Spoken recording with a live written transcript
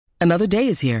Another day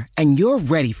is here, and you're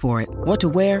ready for it. What to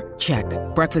wear? Check.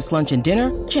 Breakfast, lunch, and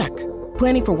dinner? Check.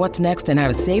 Planning for what's next and how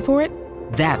to save for it?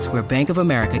 That's where Bank of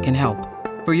America can help.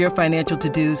 For your financial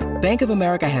to-dos, Bank of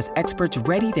America has experts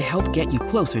ready to help get you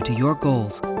closer to your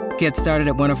goals. Get started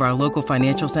at one of our local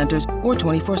financial centers or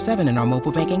 24/7 in our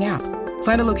mobile banking app.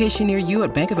 Find a location near you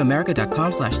at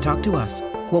bankofamerica.com/talktous.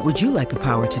 What would you like the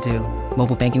power to do?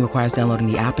 Mobile banking requires downloading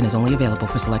the app and is only available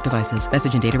for select devices.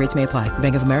 Message and data rates may apply.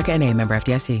 Bank of America N.A., member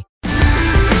FDIC.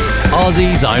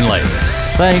 Aussies only.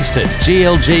 Thanks to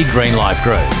GLG Green Life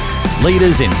Group.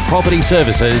 Leaders in property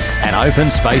services and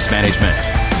open space management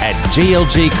at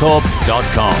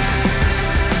glgcorp.com.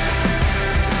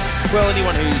 Well,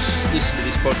 anyone who's listened to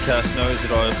this podcast knows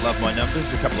that I love my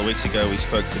numbers. A couple of weeks ago, we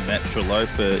spoke to Matt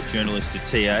Trellope, a journalist at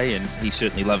TA, and he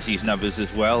certainly loves his numbers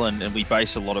as well. And we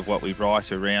base a lot of what we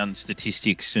write around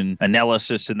statistics and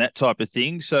analysis and that type of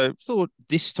thing. So thought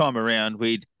this time around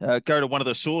we'd go to one of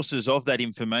the sources of that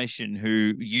information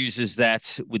who uses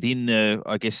that within the,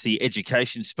 I guess, the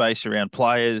education space around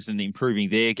players and improving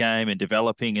their game and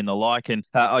developing and the like. And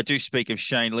I do speak of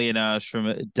Shane Liyanage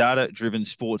from Data Driven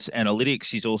Sports Analytics.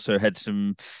 He's also had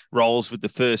some roles with the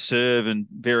First Serve and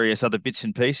various other bits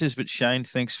and pieces. But Shane,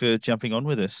 thanks for jumping on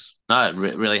with us. No,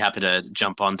 really happy to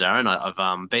jump on, Darren.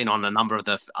 I've been on a number of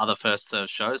the other First Serve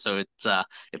shows, so it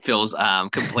feels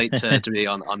complete to be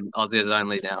on Aussies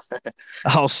only now.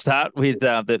 I'll start with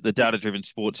the data-driven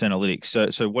sports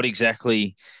analytics. So what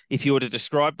exactly, if you were to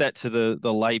describe that to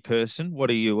the lay person, what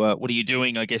are you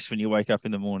doing, I guess, when you wake up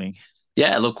in the morning?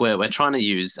 Yeah, look, we're trying to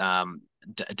use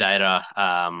data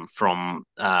from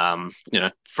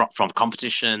from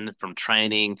competition, from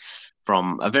training,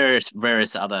 from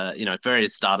various other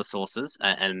various data sources,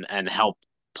 and help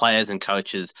players and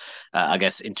coaches, I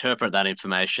guess, interpret that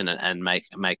information and make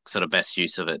sort of best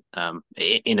use of it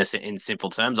in simple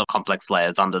terms, or complex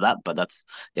layers under that. But that's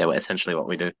essentially what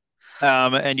we do.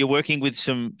 And you're working with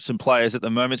some players at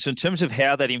the moment. So in terms of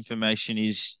how that information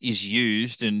is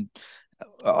used and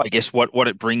I guess what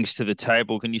it brings to the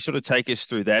table, can you sort of take us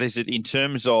through that? Is it in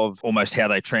terms of almost how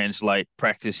they translate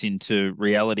practice into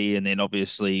reality, and then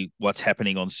obviously what's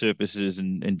happening on surfaces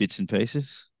and bits and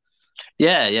pieces?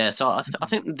 Yeah. So I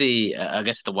think I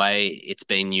guess the way it's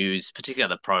being used,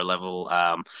 particularly at the pro level,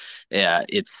 I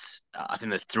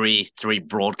think there's three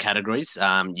broad categories.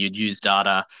 You'd use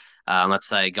data. Let's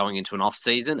say going into an off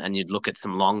season, and you'd look at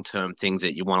some long term things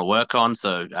that you want to work on.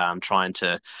 So trying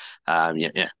to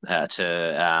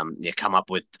come up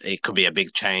with, it could be a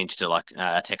big change to like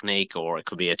a technique, or it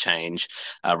could be a change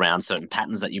around certain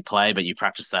patterns that you play, but you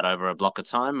practice that over a block of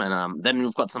time. And then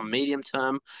we've got some medium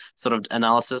term sort of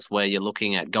analysis where you're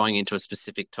looking at going into a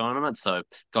specific tournament. So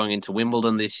going into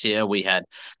Wimbledon this year, we had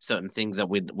certain things that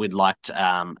we'd liked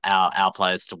our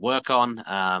players to work on,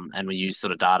 and we use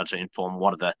sort of data to inform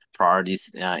what are the priorities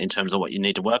in terms of what you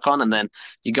need to work on. And then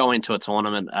you go into a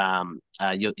tournament,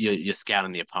 you're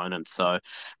scouting the opponent. So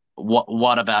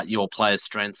what about your player's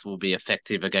strengths will be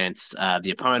effective against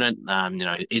the opponent?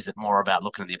 Is it more about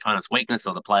looking at the opponent's weakness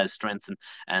or the player's strengths,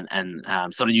 and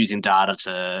sort of using data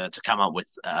to come up with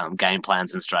game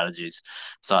plans and strategies?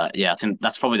 So yeah, I think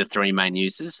that's probably the three main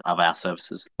uses of our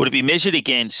services. Would it be measured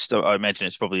against, I imagine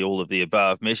it's probably all of the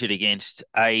above, measured against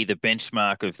the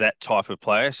benchmark of that type of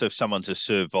player? So if someone's a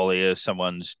serve volleyer,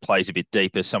 someone's plays a bit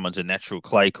deeper, someone's a natural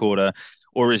clay courter,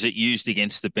 or is it used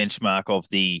against the benchmark of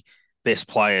the best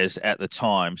players at the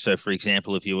time? So, for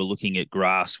example, if you were looking at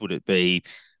grass, would it be,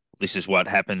 this is what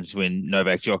happens when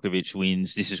Novak Djokovic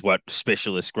wins, this is what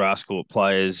specialist grass court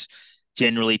players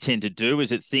generally tend to do?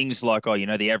 Is it things like,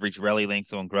 the average rally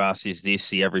length on grass is this,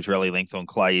 the average rally length on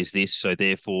clay is this, so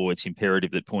therefore it's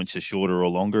imperative that points are shorter or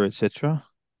longer, etc.?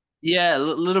 Yeah, a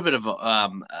little bit of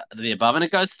the above, and it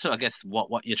goes to, I guess,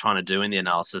 what you're trying to do in the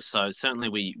analysis. So certainly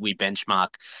we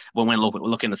benchmark when we're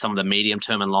looking at some of the medium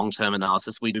term and long term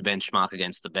analysis. We do benchmark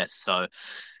against the best. So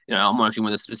I'm working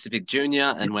with a specific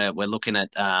junior, and we're looking at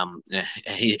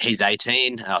he's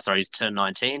 18. He's turned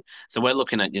 19. So we're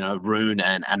looking at Rune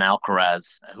and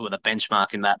Alcaraz, who are the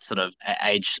benchmark in that sort of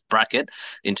age bracket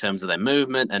in terms of their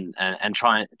movement and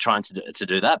trying to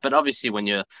do that. But obviously, when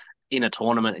you're in a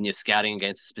tournament and you're scouting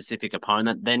against a specific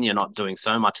opponent, then you're not doing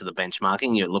so much of the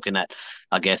benchmarking. You're looking at,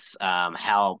 I guess,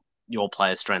 how your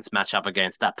players' strengths match up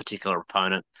against that particular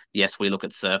opponent. Yes, we look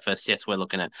at surface. Yes, we're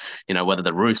looking at, whether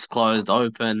the roof's closed,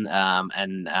 open,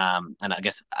 and I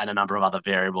guess and a number of other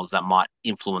variables that might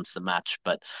influence the match.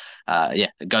 But it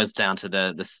goes down to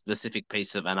the specific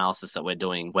piece of analysis that we're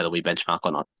doing, whether we benchmark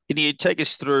or not. Can you take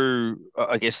us through,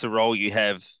 I guess, the role you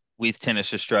have with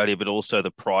Tennis Australia, but also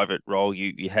the private role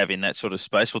you have in that sort of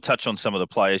space? We'll touch on some of the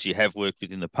players you have worked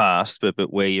with in the past, but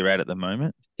where you're at the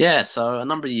moment. Yeah, so a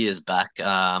number of years back,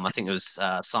 I think it was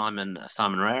Simon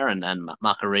Rare and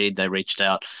Marco Reed. They reached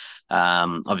out,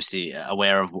 obviously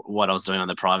aware of what I was doing on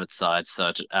the private side,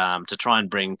 so to try and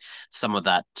bring some of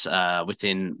that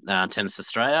within Tennis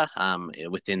Australia,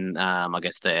 within I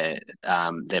guess their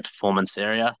performance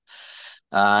area.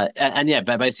 And yeah,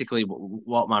 but basically,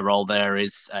 what my role there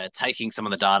is taking some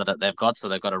of the data that they've got. So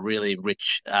they've got a really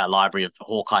rich library of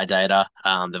Hawkeye data.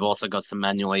 They've also got some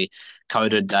manually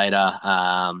coded data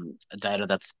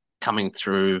that's coming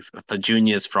through for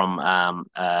juniors from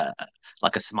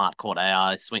like a smart court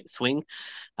AI swing.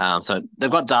 So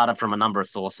they've got data from a number of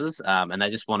sources, and they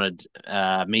just wanted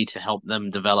me to help them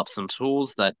develop some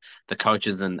tools that the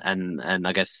coaches and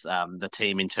I guess the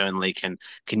team internally can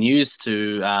use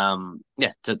to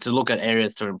look at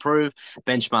areas to improve,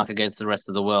 benchmark against the rest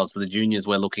of the world. So the juniors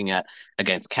we're looking at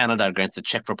against Canada, against the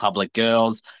Czech Republic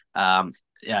girls,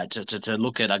 to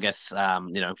look at, I guess,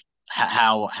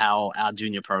 how our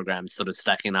junior programs sort of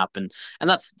stacking up, and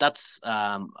that's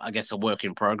I guess a work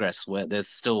in progress where there's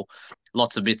still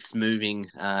lots of bits moving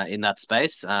in that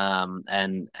space, and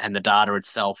the data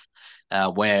itself,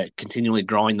 we're continually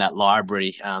growing that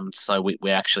library, so we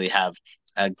actually have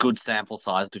a good sample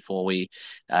size before we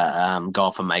go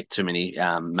off and make too many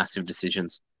massive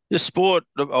decisions. The sport,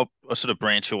 I'll sort of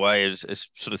branch away as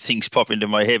sort of things pop into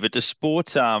my head, but does sport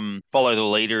follow the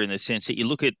leader in the sense that you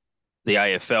look at the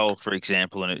AFL, for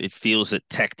example, and it feels that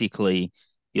tactically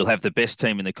you'll have the best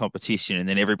team in the competition and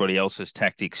then everybody else's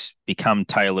tactics become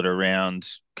tailored around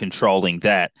controlling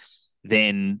that.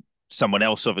 Then someone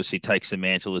else obviously takes the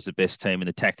mantle as the best team and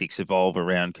the tactics evolve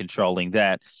around controlling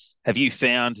that. Have you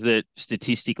found that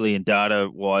statistically and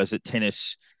data-wise that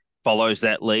tennis follows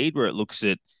that lead where it looks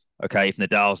at, okay, if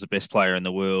Nadal's the best player in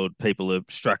the world, people are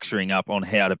structuring up on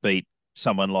how to beat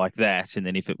someone like that, and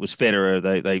then if it was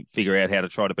Federer, they figure out how to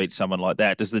try to beat someone like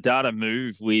that. Does the data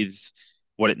move with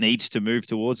what it needs to move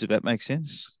towards, if that makes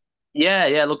sense?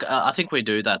 Yeah. Look, I think we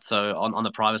do that. So on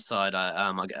the private side,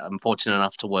 I'm fortunate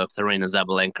enough to work with Arena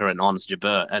Zabalenka and Ons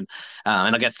Jabeur, and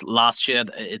I guess last year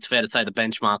it's fair to say the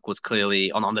benchmark was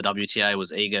clearly on the WTA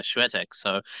was Iga Swiatek.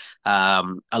 So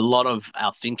a lot of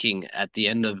our thinking at the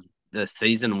end of the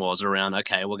season was around,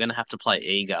 okay, we're going to have to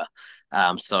play Iga.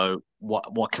 So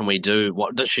what can we do?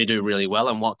 What does she do really well,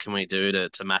 and what can we do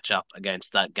to match up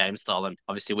against that game style? And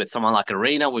obviously, with someone like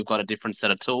Arena, we've got a different set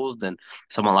of tools than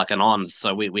someone like an Ons.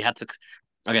 So we had to,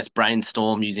 I guess,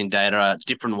 brainstorm using data,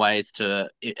 different ways to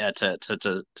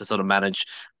sort of manage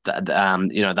that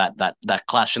that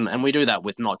clash, and we do that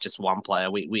with not just one player.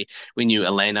 We knew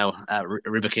Elena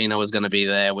Rybakina was going to be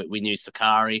there. We knew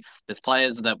Sakari. There's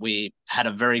players that we had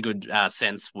a very good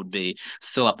sense would be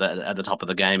still up at the top of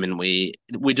the game, and we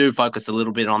do focus a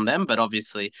little bit on them. But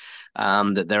obviously,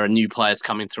 that there are new players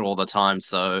coming through all the time.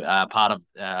 So part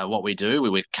of what we do,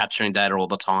 we're capturing data all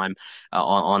the time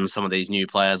on some of these new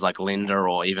players like Linda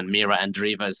or even Mira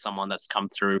Andreeva is someone that's come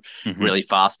through really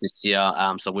fast this year.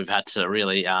 So we've had to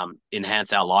really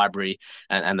enhance our library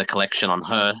and the collection on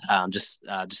her, just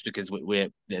because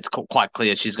it's quite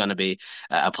clear she's going to be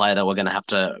a player that we're going to have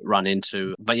to run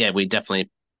into. But yeah, we definitely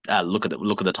look at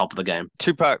the top of the game.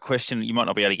 Two-part question. You might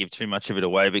not be able to give too much of it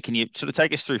away, but can you sort of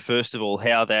take us through first of all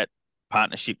how that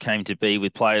partnership came to be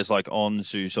with players like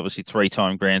Ons, who's obviously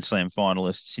three-time Grand Slam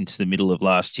finalist since the middle of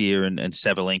last year, and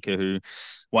Sabalenka, who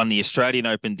won the Australian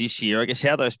Open this year. I guess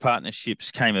how those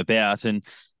partnerships came about, and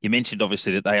you mentioned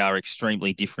obviously that they are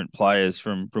extremely different players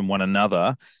from one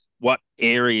another. What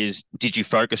areas did you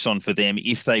focus on for them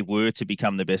if they were to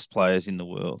become the best players in the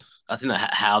world? I think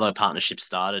that how the partnership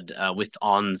started with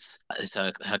Ons,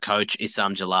 so her coach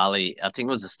Issam Jalali, I think it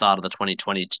was the start of the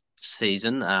 2020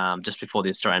 season, just before the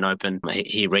Australian Open,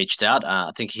 he reached out.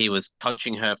 I think he was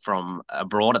coaching her from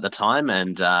abroad at the time,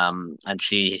 and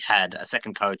she had a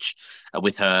second coach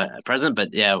with her present. But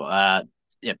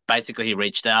basically he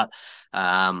reached out.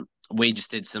 We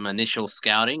just did some initial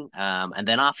scouting, and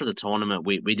then after the tournament,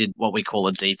 we did what we call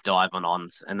a deep dive on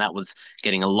Ons, and that was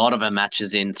getting a lot of her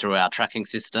matches in through our tracking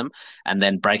system, and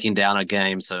then breaking down her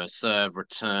game, so serve,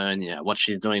 return, what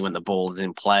she's doing when the ball is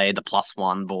in play, the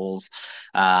 +1 balls,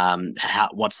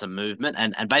 what's the movement,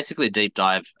 and basically a deep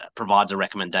dive provides a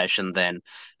recommendation. Then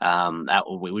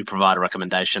we provide a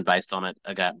recommendation based on it.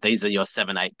 Okay, these are your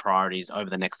 7-8 priorities over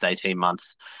the next 18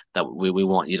 months that we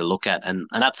want you to look at, and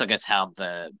that's, I guess, how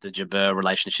the Jabeur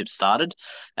relationship started.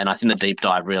 And I think the deep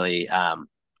dive really, I'd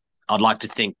like to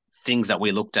think things that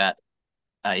we looked at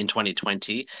in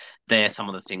 2020 they're some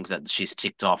of the things that she's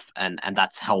ticked off, and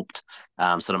that's helped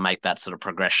sort of make that sort of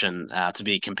progression to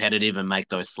be competitive and make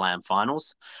those slam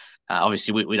finals.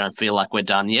 Obviously, we don't feel like we're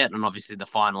done yet, and obviously the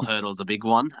final hurdle is a big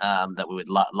one that we would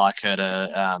like her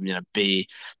to be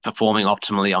performing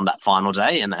optimally on that final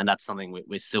day, and that's something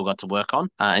we still got to work on.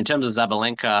 In terms of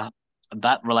Zabalenka,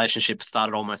 that relationship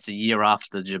started almost a year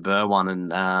after the Jabeur one,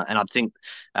 and I think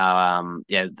I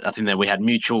think that we had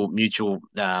mutual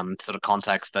sort of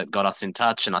contacts that got us in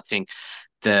touch, and I think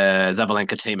the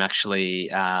Zabalenka team actually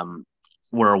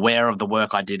were aware of the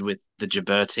work I did with the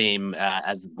Jabeur team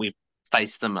as we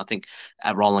faced them. I think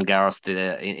at Roland Garros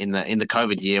in the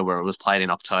COVID year where it was played in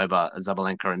October,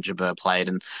 Zabalenka and Jabeur played,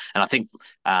 and I think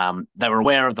they were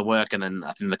aware of the work, and then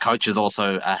I think the coaches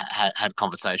also had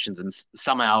conversations, and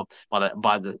somehow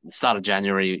by the start of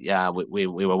January, we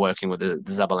were working with the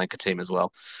Zabalenka team as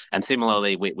well, and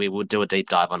similarly we would do a deep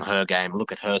dive on her game,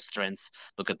 look at her strengths,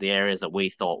 look at the areas that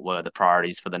we thought were the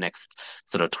priorities for the next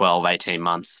sort of 12, 18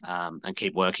 months, and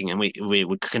keep working, and we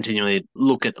would continually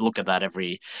look at that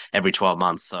every 12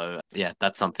 months. So yeah,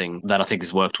 that's something that I think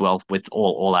has worked well with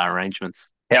all our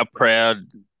arrangements. How proud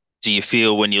do you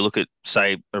feel when you look at,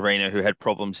 say, Arena, who had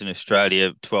problems in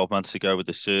Australia 12 months ago with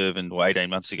the serve or 18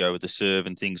 months ago with the serve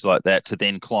and things like that, to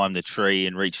then climb the tree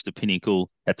and reach the pinnacle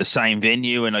at the same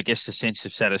venue? And I guess the sense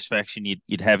of satisfaction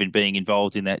you'd have in being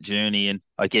involved in that journey. And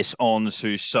I guess Ons,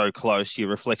 who's so close, your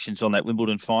reflections on that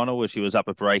Wimbledon final where she was up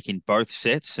a break in both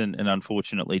sets and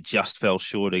unfortunately just fell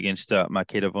short against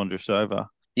Marketa Vondrousova.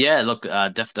 Yeah, look,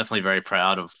 definitely very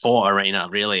proud for Arena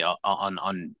really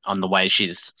on the way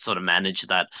she's sort of managed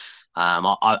that.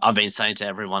 I've been saying to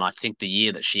everyone, I think the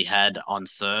year that she had on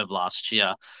serve last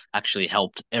year actually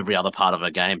helped every other part of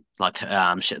her game. Like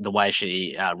the way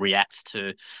she reacts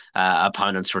to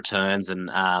opponents' returns, and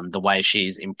the way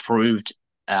she's improved,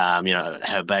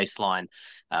 her baseline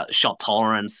shot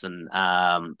tolerance and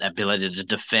ability to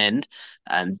defend.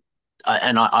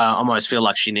 I almost feel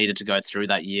like she needed to go through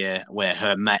that year where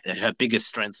her biggest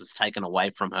strength was taken away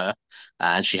from her,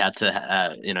 and she had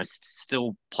to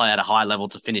still play at a high level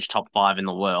to finish top 5 in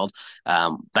the world,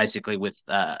 basically with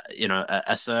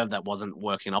a serve that wasn't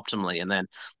working optimally, and then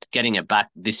getting it back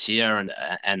this year,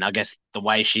 and I guess the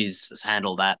way she's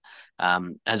handled that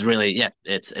has really,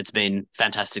 it's been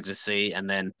fantastic to see. And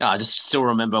then I just still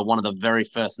remember one of the very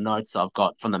first notes I've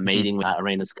got from the meeting with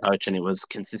Arena's coach, and it was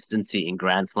consistency in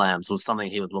Grand Slams was something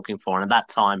he was looking for. And at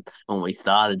that time when we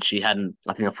started, she hadn't,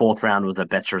 I think the 4th round was her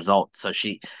best result. So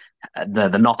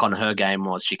the knock on her game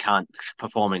was she can't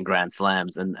perform in Grand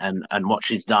Slams, and what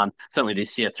she's done certainly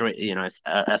this year,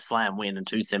 a slam win and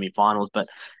 2 semi-finals, but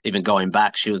even going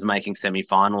back, she was making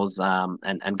semi-finals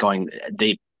and going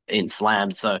deep in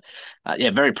slams. So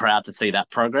very proud to see that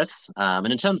progress.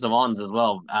 And in terms of Ons as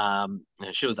well,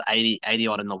 she was 80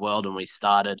 odd in the world when we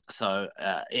started. So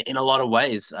in a lot of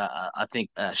ways, I think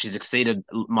she's exceeded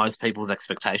most people's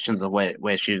expectations of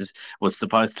where she was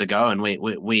supposed to go. And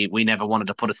we never wanted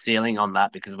to put a ceiling on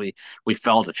that, because we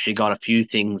felt if she got a few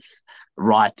things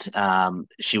right,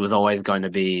 she was always going to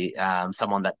be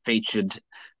someone that featured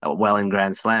well in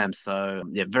Grand Slams. So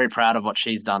very proud of what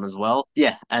she's done as well.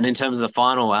 Yeah, and in terms of the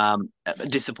final,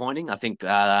 disappointing. I think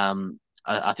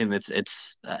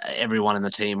it's everyone in the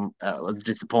team was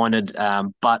disappointed,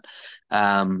 but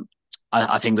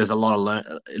I think there's a lot of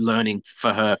learning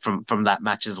for her from that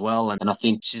match as well, and I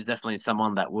think she's definitely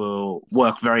someone that will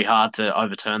work very hard to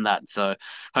overturn that. So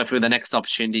hopefully the next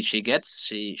opportunity she gets,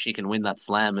 she can win that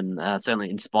slam, and certainly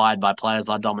inspired by players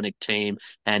like Dominic Thiem,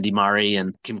 Andy Murray,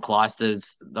 and Kim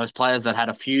Clijsters, those players that had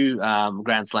a few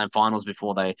Grand Slam finals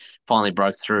before they finally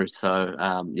broke through. So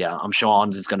I'm sure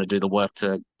Ons is going to do the work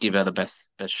to give her the best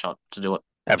shot to do it.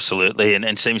 Absolutely,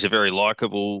 and seems a very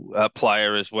likable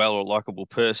player as well, or likable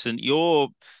person.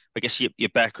 I guess your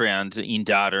background in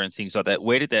data and things like that,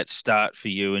 where did that start for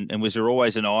you? And was there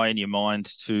always an eye in your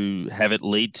mind to have it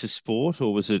lead to sport,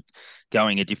 or was it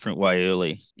going a different way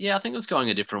early? Yeah, I think it was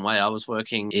going a different way. I was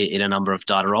working in a number of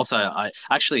data roles. So I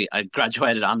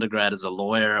graduated undergrad as a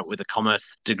lawyer with a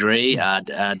commerce degree,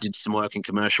 did some work in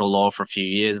commercial law for a few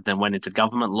years, then went into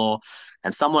government law.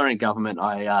 And somewhere in government,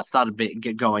 I started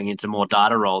going into more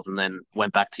data roles, and then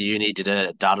went back to uni, did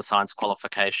a data science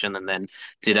qualification, and then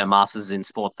did a master's in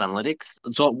sports analytics.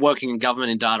 So working in government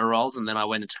in data roles, and then I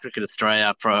went into Cricket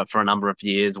Australia for a number of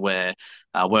years, where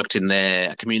I worked in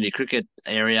their community cricket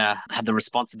area, had the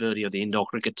responsibility of the indoor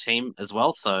cricket team as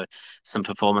well, so some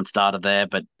performance data there.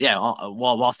 But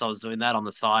whilst I was doing that on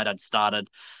the side, I'd started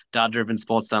data-driven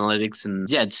sports analytics,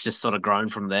 and it's just sort of grown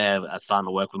from there. I started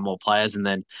to work with more players, and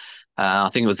then I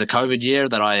think it was the COVID year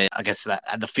that I guess that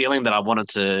had the feeling that I wanted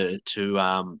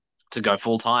to to go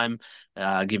full time,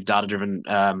 give data-driven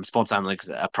sports analytics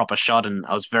a proper shot. And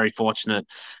I was very fortunate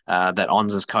that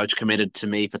Ons' coach committed to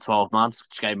me for 12 months,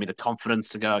 which gave me the confidence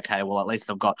to go, okay, well, at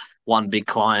least I've got one big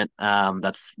client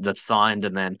that's signed.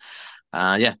 And then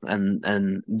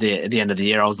and the end of the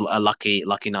year, I was lucky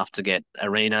enough to get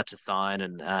Arena to sign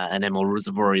and Emil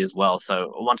Ruzavori as well.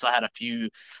 So once I had a few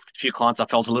clients, I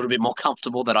felt a little bit more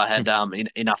comfortable that I had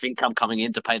enough income coming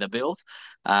in to pay the bills.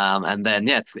 And then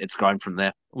it's grown from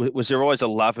there. Was there always a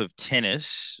love of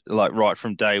tennis, like right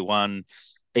from day one,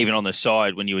 even on the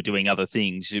side when you were doing other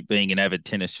things, being an avid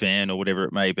tennis fan or whatever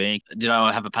it may be? Did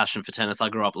I have a passion for tennis? I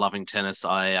grew up loving tennis.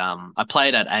 I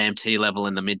played at AMT level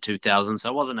in the mid 2000s, so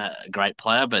I wasn't a great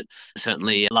player, but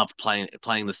certainly loved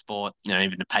playing the sport.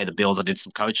 Even to pay the bills, I did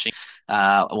some coaching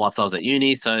whilst I was at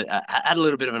uni, so I had a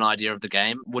little bit of an idea of the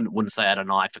game. Wouldn't say I had an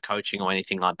eye for coaching or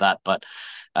anything like that, but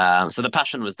so the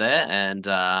passion was there, and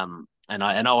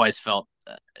I always felt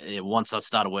once I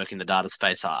started working in the data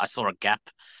space, I saw a gap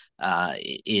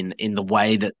in the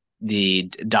way that the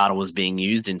data was being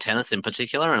used in tennis in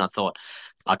particular, and I thought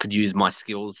I could use my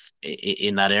skills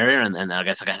in that area, and I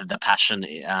guess I had the passion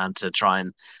to try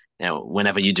and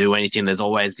whenever you do anything, there's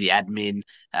always the admin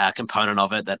component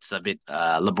of it that's a bit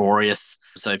laborious.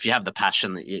 So if you have the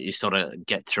passion, you sort of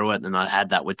get through it, and I had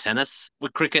that with tennis.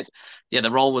 With cricket,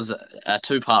 the role was a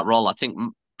two-part role. I think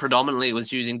predominantly it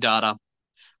was using data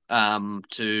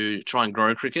to try and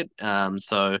grow cricket.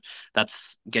 So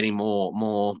that's getting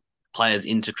more players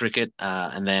into cricket,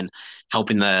 and then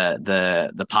helping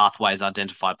the pathways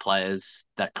identify players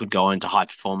that could go into high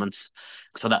performance.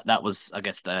 So that was, I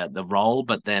guess, the role.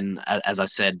 But then, as I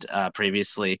said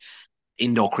previously,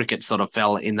 indoor cricket sort of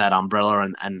fell in that umbrella,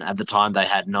 and at the time they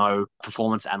had no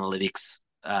performance analytics.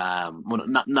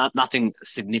 Nothing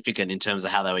significant in terms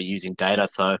of how they were using data.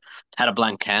 So had a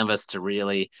blank canvas to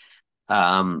really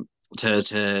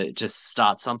to just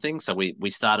start something. So we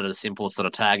started a simple sort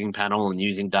of tagging panel and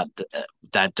using that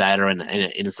data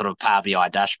in a sort of Power BI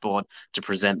dashboard to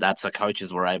present that, so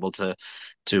coaches were able to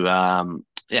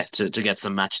get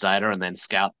some match data and then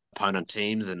scout opponent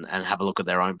teams and have a look at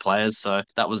their own players. So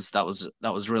that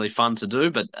was really fun to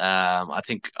do. But I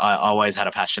think I always had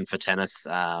a passion for tennis.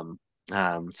 So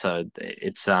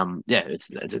it's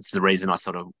the reason I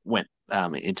sort of went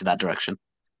into that direction.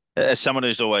 As someone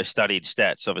who's always studied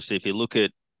stats, obviously, if you look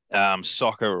at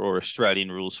soccer or Australian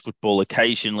rules football,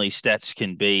 occasionally stats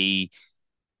can be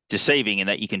deceiving in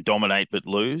that you can dominate but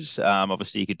lose.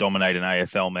 Obviously, you could dominate an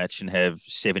AFL match and have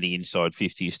 70 inside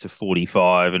 50s to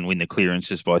 45 and win the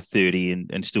clearances by 30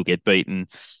 and still get beaten.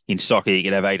 In soccer, you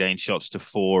can have 18 shots to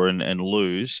 4 and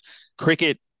lose.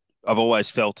 Cricket, I've always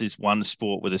felt, is one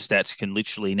sport where the stats can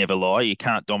literally never lie. You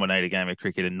can't dominate a game of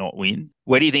cricket and not win.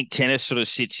 Where do you think tennis sort of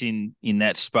sits in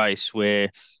that space where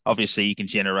obviously you can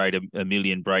generate a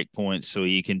million break points, or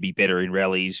you can be better in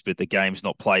rallies, but the game's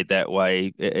not played that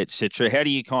way, etc.? How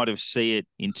do you kind of see it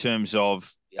in terms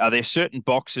of, are there certain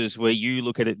boxes where you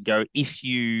look at it and go, if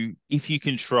you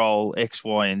control X,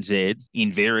 Y, and Z,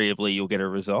 invariably you'll get a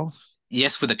result?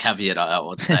 Yes, with a caveat, I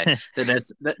would say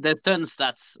that there's certain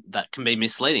stats that can be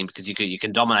misleading, because you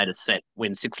can dominate a set,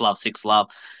 win 6-love,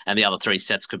 and the other 3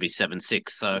 sets could be 7-6.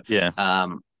 So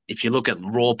if you look at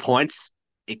raw points,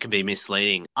 it can be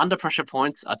misleading. Under pressure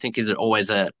points, I think, is always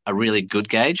a really good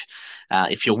gauge.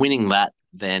 If you're winning that,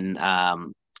 then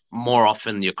more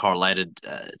often you're correlated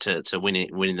to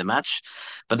winning the match.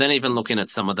 But then even looking at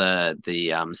some of the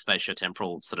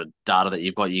spatiotemporal sort of data that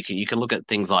you've got, you can look at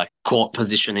things like court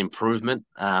position improvement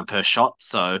per shot.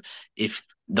 So if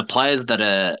the players that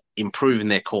are improving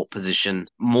their court position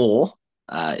more,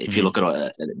 if you look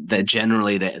at it, they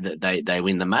generally they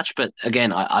win the match. But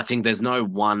again, I think there's no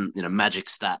one magic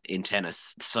stat in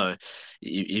tennis. So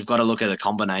you've got to look at a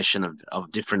combination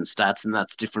of different stats, and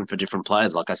that's different for different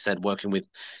players. Like I said, working with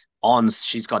Ons,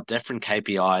 she's got different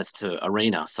KPIs to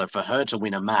Arena. So for her to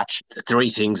win a match, 3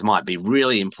 things might be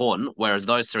really important, whereas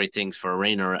those 3 things for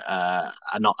Arena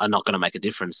are not going to make a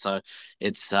difference. So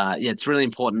it's really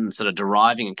important sort of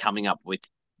deriving and coming up with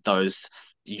those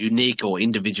unique or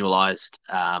individualized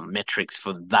metrics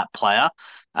for that player,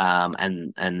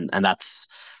 and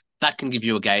that can give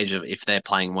you a gauge of if they're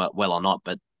playing well or not.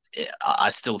 But I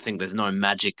still think there's no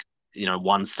magic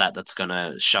one stat that's going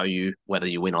to show you whether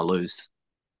you win or lose.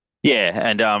 Yeah,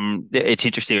 and it's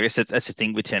interesting. I guess that's the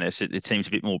thing with tennis. It seems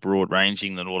a bit more broad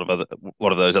ranging than a lot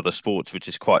of those other sports, which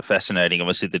is quite fascinating.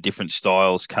 Obviously, the different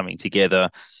styles coming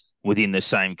together within the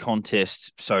same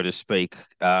contest, so to speak.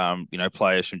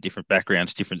 Players from different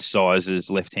backgrounds, different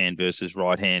sizes, left hand versus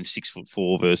right hand,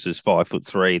 6'4" versus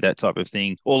 5'3", that type of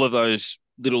thing. All of those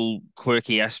little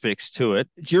quirky aspects to it.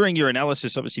 During your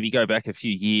analysis, obviously, if you go back a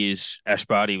few years, Ash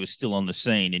Barty was still on the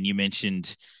scene, and you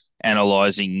mentioned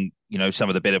analysing, some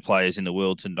of the better players in the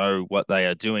world to know what they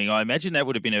are doing. I imagine that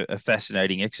would have been a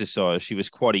fascinating exercise. She was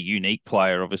quite a unique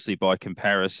player, obviously, by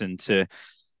comparison to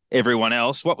everyone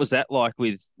else. What was that like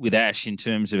with Ash in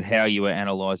terms of how you were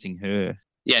analysing her?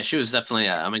 Yeah, she was definitely.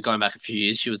 Going back a few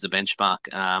years, she was the benchmark,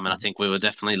 and I think we were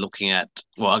definitely looking at.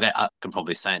 Well, I can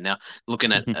probably say it now.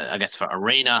 Looking at, I guess, for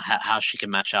Arena, how she can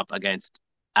match up against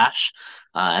Ash,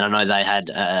 and I know they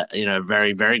had,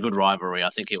 very very good rivalry. I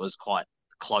think it was quite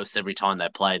close every time they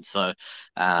played. So,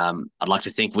 I'd like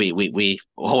to think we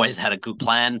always had a good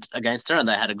plan against her, and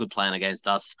they had a good plan against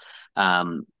us.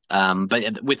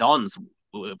 But with Ons,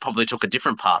 we probably took a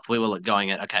different path. We were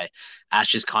going at, okay,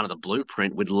 Ash is kind of the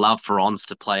blueprint. We'd love for Ons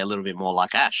to play a little bit more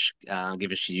like Ash,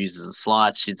 given she uses a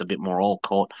slice. She's a bit more all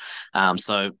court.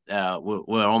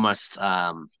 We're almost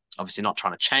obviously not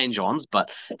trying to change Ons,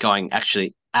 but going,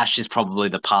 actually, Ash is probably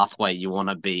the pathway you want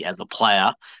to be as a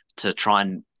player to try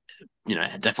and,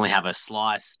 definitely have a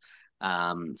slice.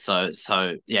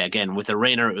 So yeah, again, with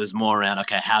Arena, it was more around,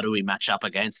 okay, how do we match up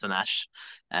against an Ash?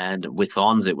 And with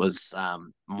Ons, it was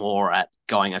more at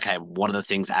going, okay, what are the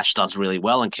things Ash does really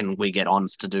well, and can we get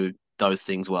Ons to do those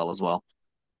things well as well?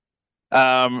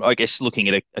 I guess looking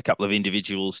at a couple of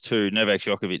individuals too, Novak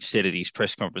Djokovic said at his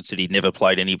press conference that he'd never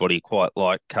played anybody quite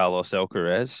like Carlos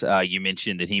Alcaraz. You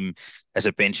mentioned that him as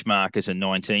a benchmark as a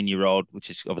 19-year-old, which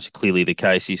is obviously clearly the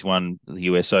case. He's won the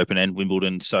US Open and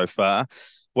Wimbledon so far.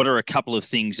 What are a couple of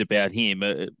things about him?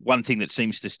 One thing that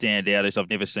seems to stand out is I've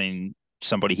never seen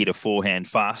somebody hit a forehand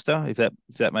faster, if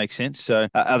that makes sense. So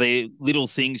are there little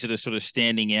things that are sort of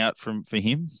standing out for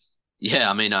him?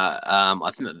 Yeah, I mean,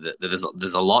 I think that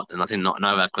there's a lot, and I think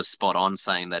Novak was spot on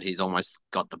saying that he's almost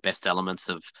got the best elements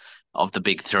of the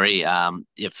big three.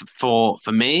 Yeah, for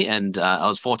me, and I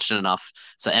was fortunate enough.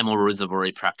 So Emil Ruse have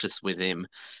already practiced with him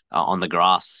on the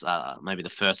grass. Maybe the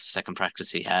first, second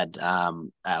practice he had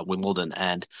at Wimbledon,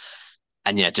 and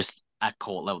yeah, just at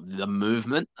court level, the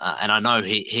movement. And I know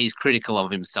he's critical of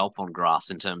himself on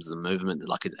grass in terms of the movement,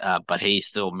 but he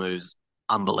still moves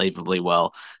unbelievably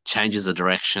well, changes the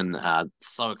direction,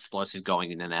 so explosive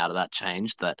going in and out of that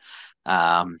change that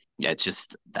yeah,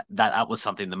 just that was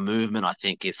something. The movement, I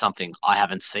think, is something I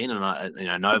haven't seen,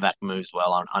 and Novak moves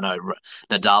well. I know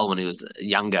Nadal, when he was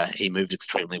younger, he moved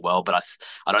extremely well, but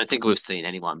I don't think we've seen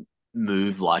anyone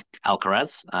move like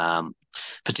Alcaraz,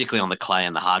 particularly on the clay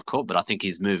and the hard court. But I think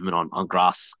his movement on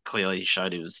grass clearly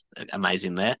showed he was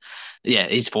amazing there. Yeah,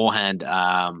 his forehand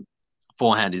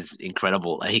is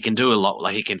incredible. He can do a lot.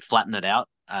 Like, he can flatten it out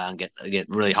and get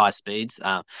really high speeds.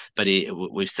 But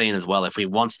we've seen as well, if he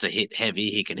wants to hit heavy,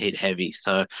 he can hit heavy.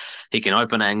 So he can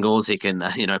open angles. He can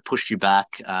push you back,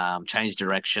 change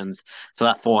directions. So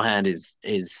that forehand is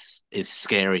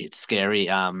scary. It's scary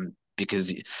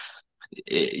because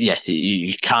yeah,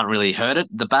 you can't really hurt it.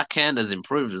 The backhand has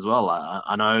improved as well.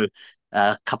 I know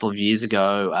a couple of years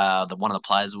ago, one of the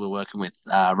players we were working with,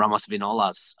 Ramos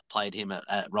Vinolas, played him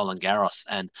at Roland Garros,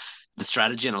 and the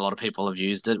strategy, and a lot of people have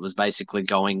used it, was basically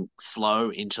going slow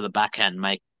into the backhand,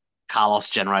 make Carlos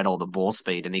generate all the ball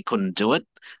speed, and he couldn't do it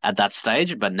at that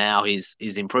stage. But now he's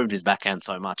improved his backhand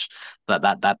so much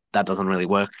that doesn't really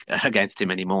work against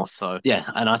him anymore. So yeah,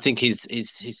 and I think he's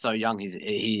so young.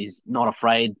 He's not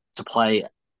afraid to play,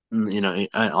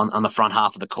 on the front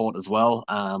half of the court as well,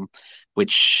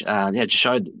 which yeah, just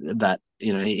showed that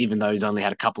even though he's only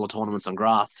had a couple of tournaments on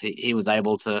grass, he was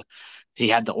able to. He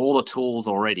had all the tools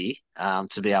already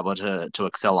to be able to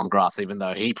excel on grass, even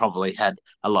though he probably had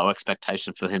a low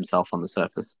expectation for himself on the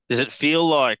surface. Does it feel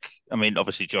like, I mean,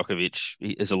 obviously Djokovic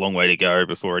is a long way to go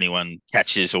before anyone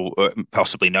catches, or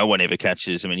possibly no one ever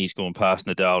catches. I mean, he's gone past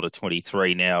Nadal to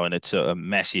 23 now, and it's a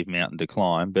massive mountain to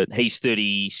climb. But he's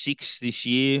 36 this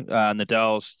year.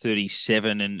 Nadal's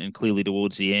 37, and clearly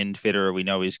towards the end, Federer, we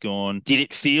know, is gone. Did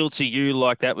it feel to you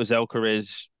like that was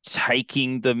Alcaraz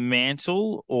taking the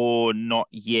mantle, or not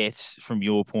yet, from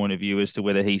your point of view, as to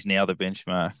whether he's now the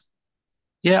benchmark?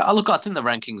 Yeah, look, I think the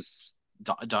rankings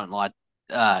don't lie.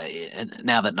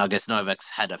 Now that I guess Novak's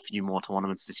had a few more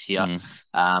tournaments this year,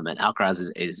 and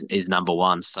Alcaraz is number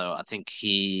one, so I think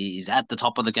he's at the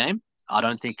top of the game. I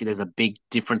don't think there's a big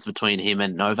difference between him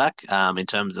and Novak in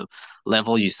terms of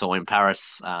level. You saw in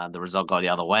Paris, the result go the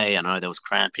other way. I know there was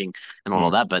cramping and all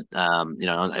of that, but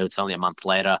it was only a month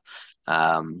later.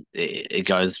 It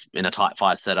goes in a tight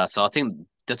five setter. So I think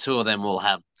the two of them will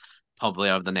have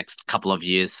probably over the next couple of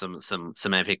years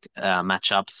some epic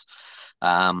matchups.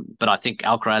 But I think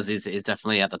Alcaraz is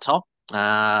definitely at the top.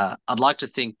 I'd like to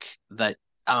think that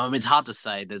it's hard to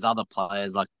say. There's other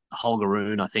players like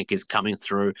Holger I think, is coming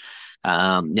through.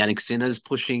 Yannick Sinner's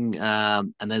pushing,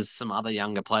 and there's some other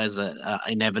younger players that are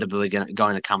inevitably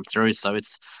going to come through. So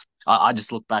I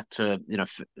just look back to,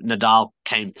 Nadal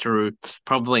came through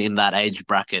probably in that age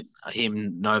bracket.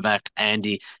 Him, Novak,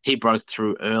 Andy, he broke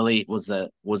through early, was the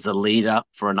leader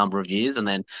for a number of years, and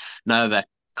then Novak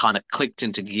kind of clicked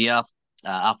into gear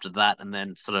after that, and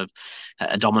then sort of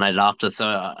dominated after.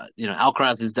 So,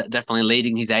 Alcaraz is definitely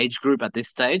leading his age group at this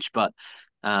stage, but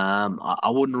I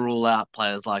wouldn't rule out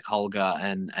players like Holger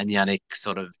and Yannick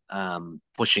sort of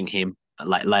pushing him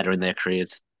later in their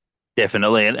careers.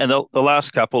 Definitely. And the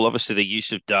last couple, obviously the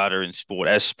use of data in sport,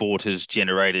 as sport has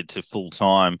generated to full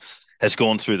time, has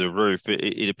gone through the roof.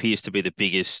 It appears to be the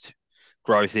biggest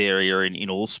growth area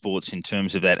in all sports in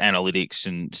terms of that analytics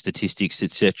and statistics,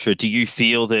 etc. Do you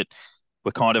feel that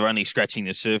we're kind of only scratching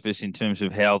the surface in terms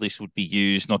of how this would be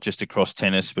used, not just across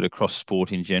tennis, but across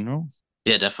sport in general?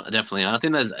 Yeah, definitely. I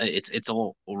think it's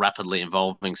all rapidly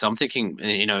evolving. So I'm thinking,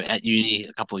 at uni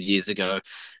a couple of years ago,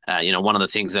 one of the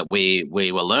things that we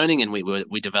were learning, and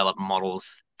we developed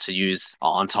models to use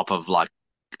on top of like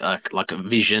a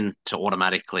vision to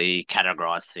automatically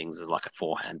categorize things as like a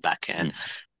forehand, backhand.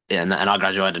 And I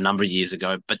graduated a number of years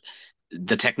ago, but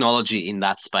the technology in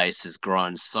that space has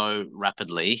grown so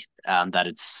rapidly that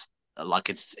it's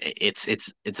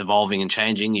evolving and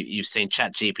changing. You've seen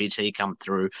ChatGPT come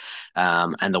through,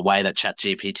 and the way that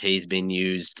ChatGPT has been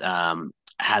used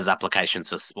has applications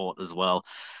for sport as well.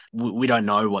 We don't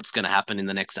know what's going to happen in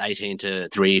the next 18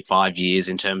 to 5 years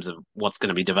in terms of what's going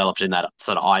to be developed in that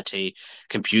sort of IT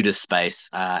computer space.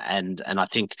 And I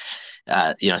think,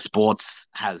 sports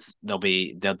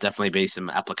there'll definitely be some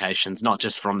applications, not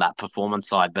just from that performance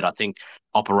side, but I think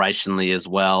operationally as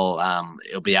well.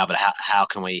 It'll be able to, how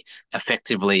can we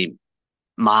effectively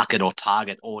market or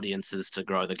target audiences to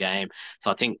grow the game.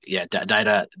 So I think,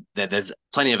 data, there's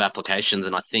plenty of applications,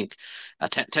 and I think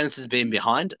tennis has been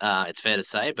behind. It's fair to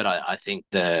say, but I think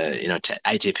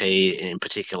ATP in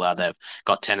particular, they've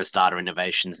got tennis data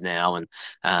innovations now, and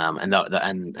I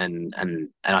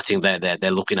think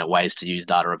they're looking at ways to use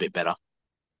data a bit better.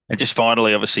 And just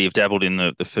finally, obviously, you've dabbled in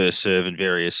the first serve and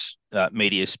various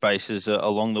media spaces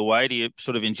along the way. Do you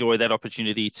sort of enjoy that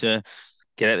opportunity to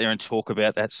get out there and talk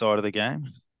about that side of the game?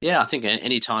 Yeah, I think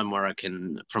any time where I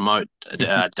can promote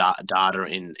data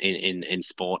in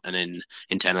sport and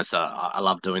in tennis, I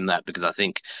love doing that, because I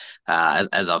think,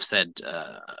 as I've said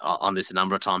on this a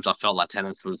number of times, I felt like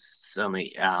tennis was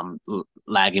certainly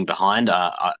lagging behind.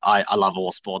 I love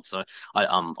all sports, so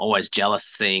I'm always jealous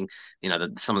seeing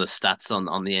some of the stats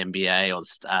on the NBA or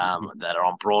that are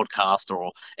on broadcast,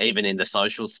 or even in the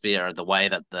social sphere, the way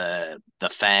that the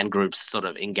fan groups sort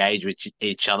of engage with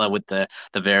each other with the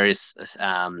various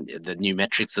the new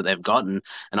metrics that they've gotten,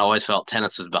 and I always felt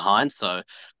tennis was behind. So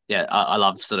yeah, I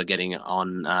love sort of getting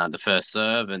on the first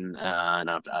serve, and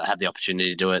I've had the opportunity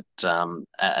to do it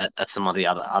at some of the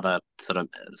other sort of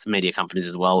media companies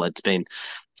as well. It's been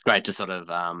great to sort of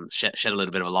shed a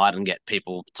little bit of a light and get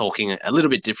people talking a little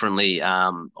bit differently,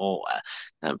 or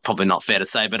probably not fair to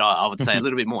say, but I would say a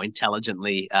little bit more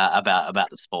intelligently about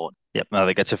the sport. Yep, I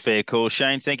think that's a fair call.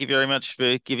 Shane, thank you very much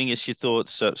for giving us your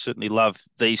thoughts. Certainly love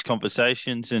these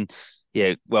conversations, and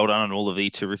yeah, well done on all of the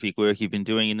terrific work you've been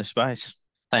doing in the space.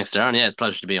 Thanks, Darren. Yeah, it's a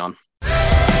pleasure to be on.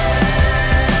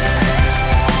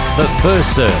 The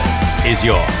First Serve is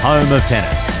your home of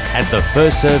tennis at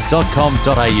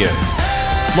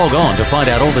thefirstserve.com.au. Log on to find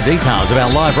out all the details of our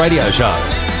live radio show,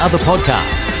 other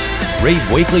podcasts, read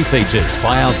weekly features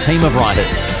by our team of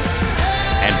writers,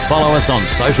 and follow us on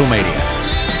social media: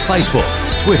 Facebook,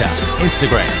 Twitter,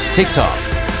 Instagram, TikTok,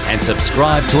 and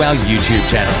subscribe to our YouTube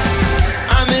channel.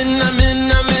 I'm in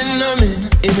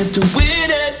it to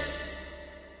win it.